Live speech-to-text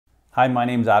Hi, my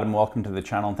name's Adam. Welcome to the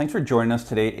channel. And thanks for joining us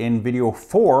today in video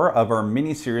 4 of our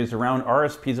mini series around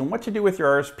RSPs and what to do with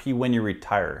your RSP when you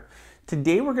retire.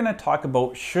 Today we're going to talk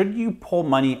about should you pull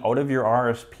money out of your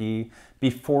RSP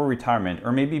before retirement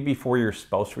or maybe before your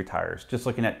spouse retires, just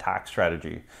looking at tax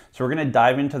strategy. So we're going to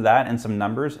dive into that and some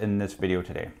numbers in this video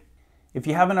today. If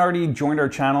you haven't already joined our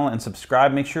channel and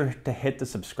subscribed, make sure to hit the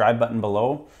subscribe button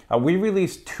below. We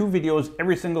release 2 videos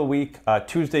every single week,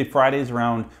 Tuesday, Fridays,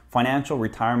 around financial,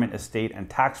 retirement, estate, and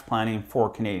tax planning for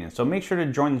Canadians. So make sure to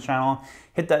join the channel,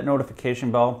 hit that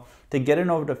notification bell to get a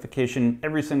notification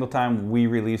every single time we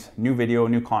release new video,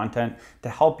 new content to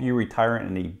help you retire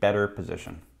in a better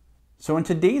position. So in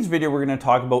today's video, we're going to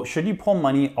talk about should you pull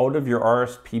money out of your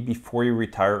RSP before you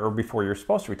retire or before your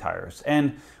spouse retires.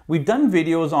 And we've done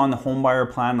videos on the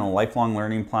homebuyer plan and the lifelong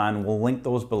learning plan. We'll link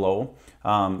those below.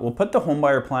 We'll put the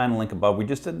homebuyer plan link above. We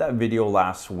just did that video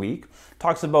last week.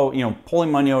 Talks about,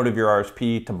 pulling money out of your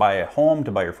RSP to buy a home,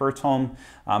 to buy your first home,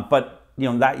 but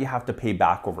that you have to pay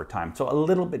back over time. So a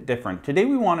little bit different. Today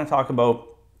we want to talk about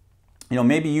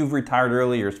maybe you've retired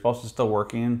early, your spouse is still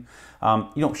working.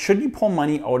 Should you pull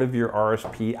money out of your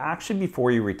RSP actually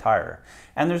before you retire?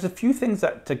 And there's a few things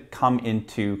that to come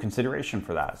into consideration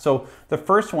for that. So the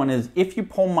first one is if you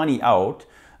pull money out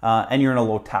and you're in a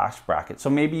low tax bracket. So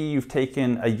maybe you've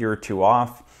taken a year or two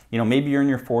off. Maybe you're in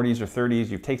your 40s or 30s,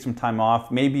 you've taken some time off.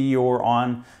 Maybe you're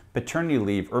on paternity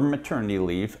leave or maternity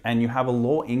leave and you have a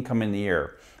low income in the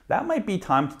year. That might be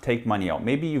time to take money out.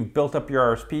 Maybe you've built up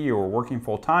your RSP, you were working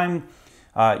full time,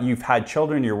 you've had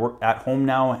children, you're at home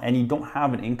now, and you don't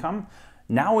have an income.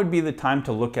 Now would be the time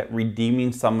to look at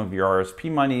redeeming some of your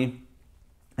RSP money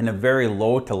in a very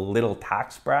low to little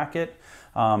tax bracket.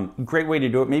 Great way to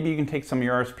do it. Maybe you can take some of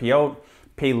your RSP out,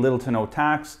 pay little to no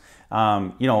tax,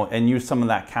 and use some of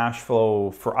that cash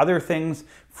flow for other things,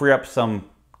 free up some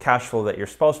cash flow that your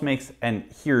spouse makes, and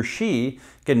he or she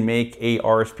can make a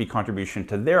RSP contribution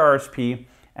to their RSP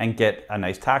and get a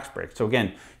nice tax break. So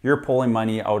again, you're pulling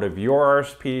money out of your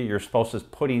RSP, your spouse is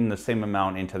putting the same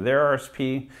amount into their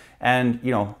RSP, and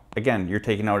again, you're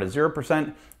taking out at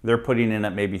 0%, they're putting in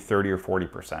at maybe 30 or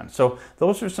 40%. So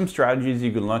those are some strategies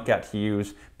you can look at to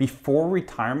use before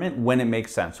retirement when it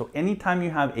makes sense. So anytime you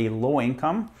have a low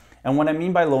income, and what I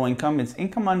mean by low income is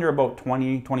income under about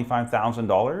 $20,000,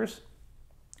 $25,000,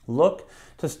 look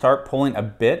to start pulling a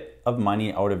bit of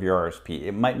money out of your RSP.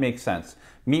 It might make sense.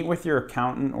 Meet with your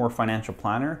accountant or financial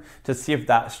planner to see if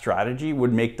that strategy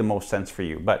would make the most sense for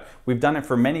you. But we've done it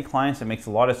for many clients. It makes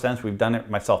a lot of sense. We've done it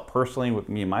myself personally with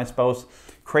me and my spouse.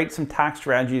 Create some tax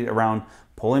strategies around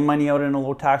pulling money out in a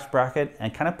low tax bracket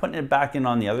and kind of putting it back in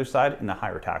on the other side in a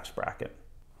higher tax bracket.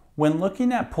 When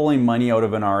looking at pulling money out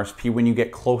of an RSP when you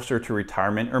get closer to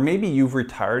retirement, or maybe you've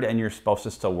retired and your spouse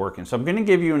is still working. So I'm going to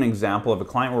give you an example of a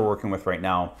client we're working with right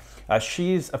now.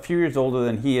 She's a few years older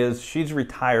than he is. She's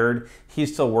retired.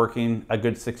 He's still working a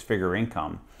good 6-figure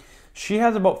income. She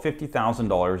has about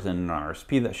 $50,000 in an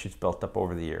RSP that she's built up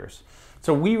over the years.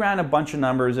 So we ran a bunch of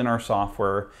numbers in our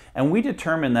software and we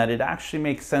determined that it actually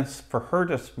makes sense for her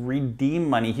to redeem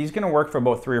money. He's going to work for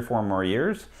about 3 or 4 more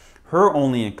years. Her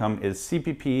only income is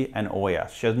CPP and OAS.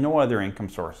 She has no other income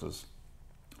sources.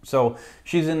 So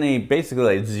she's in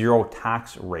basically a zero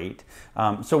tax rate.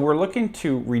 So we're looking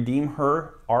to redeem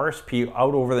her RSP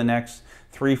out over the next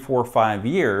 3, 4, 5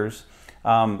 years.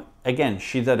 Again,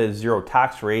 she's at a zero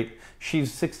tax rate.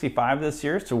 She's 65 this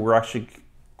year, so we're actually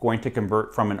going to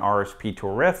convert from an RSP to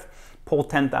a RIF, pull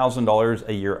 $10,000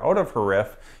 a year out of her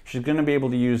RIF. She's going to be able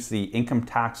to use the income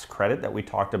tax credit that we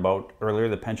talked about earlier,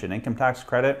 the pension income tax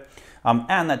credit,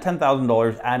 and that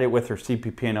 $10,000 added with her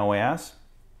CPP and OAS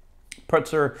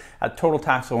puts her at total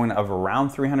tax owing of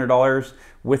around $300.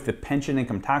 With the pension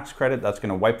income tax credit, that's going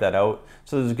to wipe that out.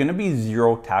 So there's going to be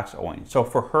zero tax owing. So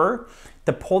for her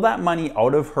to pull that money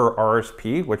out of her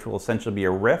RSP, which will essentially be a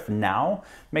RIF now,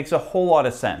 makes a whole lot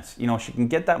of sense. She can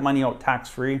get that money out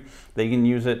tax-free. They can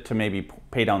use it to maybe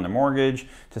pay down their mortgage,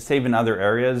 to save in other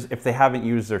areas. If they haven't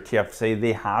used their TFSA,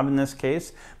 they have in this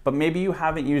case, but maybe you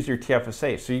haven't used your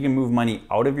TFSA. So you can move money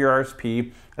out of your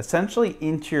RSP, essentially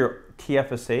into your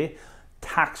TFSA,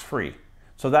 tax-free.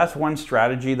 So that's one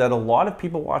strategy that a lot of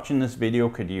people watching this video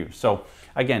could use. So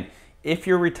again, if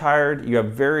you're retired, you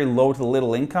have very low to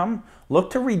little income,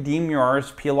 look to redeem your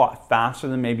RSP a lot faster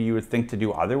than maybe you would think to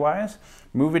do otherwise.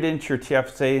 Move it into your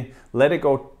TFSA, let it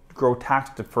grow tax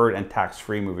deferred and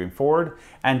tax-free moving forward,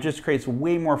 and just creates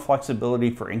way more flexibility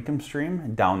for income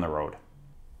stream down the road.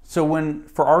 So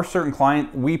for our certain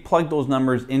client, we plug those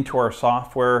numbers into our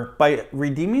software. By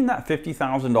redeeming that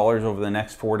 $50,000 over the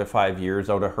next 4 to 5 years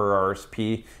out of her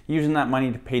RSP, using that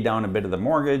money to pay down a bit of the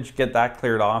mortgage, get that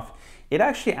cleared off, it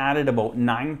actually added about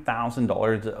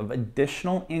 $9,000 of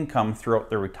additional income throughout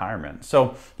their retirement.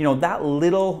 So, that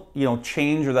little,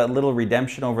 change or that little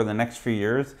redemption over the next few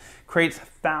years creates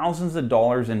thousands of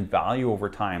dollars in value over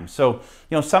time. So,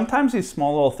 sometimes these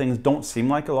small little things don't seem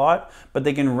like a lot, but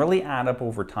they can really add up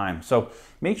over time. So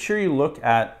make sure you look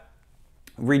at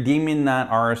redeeming that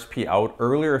RSP out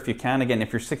earlier if you can. Again,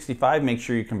 if you're 65, make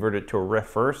sure you convert it to a RIF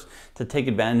first to take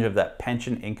advantage of that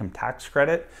pension income tax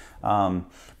credit.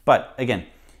 But again,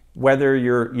 whether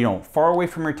you're far away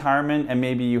from retirement and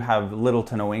maybe you have little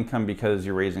to no income because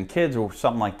you're raising kids or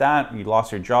something like that, you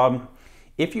lost your job.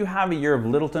 If you have a year of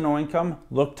little to no income,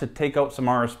 look to take out some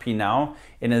RSP now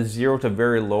in a 0 to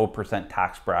very low %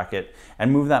 tax bracket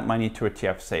and move that money to a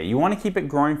TFSA. You want to keep it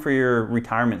growing for your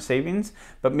retirement savings,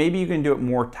 but maybe you can do it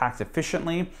more tax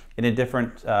efficiently in a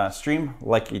different stream,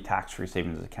 like a tax-free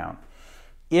savings account.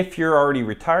 If you're already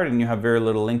retired and you have very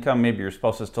little income, maybe your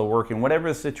spouse is still working, whatever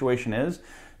the situation is,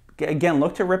 again,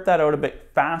 look to rip that out a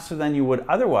bit faster than you would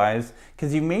otherwise,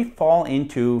 because you may fall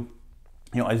into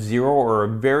a 0 or a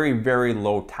very, very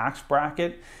low tax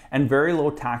bracket, and very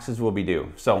low taxes will be due.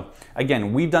 So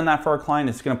again, we've done that for our client.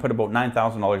 It's going to put about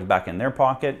 $9,000 back in their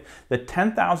pocket. The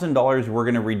 $10,000 we're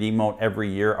going to redeem out every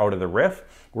year out of the RIF.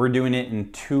 We're doing it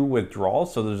in 2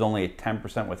 withdrawals, so there's only a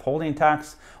 10% withholding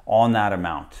tax on that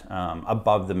amount,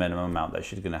 above the minimum amount that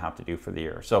she's going to have to do for the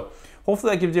year. So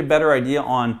hopefully that gives you a better idea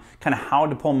on kind of how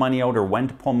to pull money out or when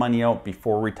to pull money out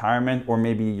before retirement, or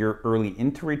maybe you're early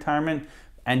into retirement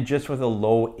and just with a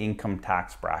low income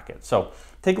tax bracket. So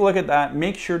take a look at that.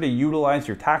 Make sure to utilize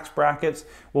your tax brackets.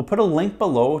 We'll put a link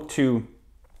below to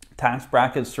tax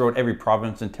brackets throughout every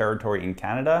province and territory in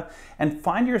Canada, and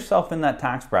find yourself in that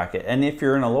tax bracket. And if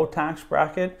you're in a low tax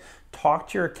bracket, talk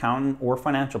to your accountant or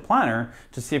financial planner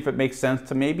to see if it makes sense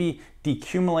to maybe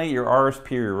decumulate your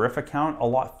RSP or your RIF account a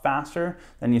lot faster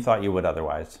than you thought you would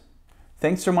otherwise.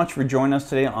 Thanks so much for joining us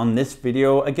today on this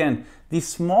video. Again, these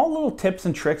small little tips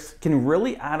and tricks can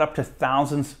really add up to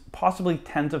thousands, possibly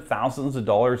tens of thousands of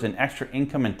dollars in extra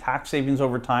income and tax savings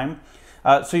over time.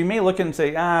 So you may look and say,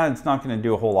 it's not going to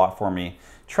do a whole lot for me.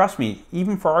 Trust me,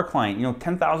 even for our client,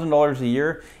 $10,000 a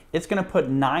year, it's going to put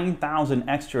 $9,000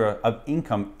 extra of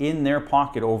income in their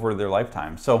pocket over their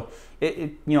lifetime. So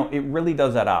it really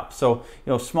does add up. So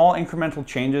small incremental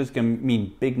changes can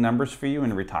mean big numbers for you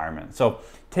in retirement. So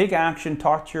take action,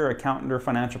 talk to your accountant or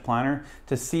financial planner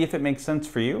to see if it makes sense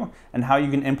for you and how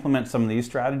you can implement some of these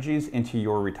strategies into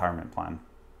your retirement plan.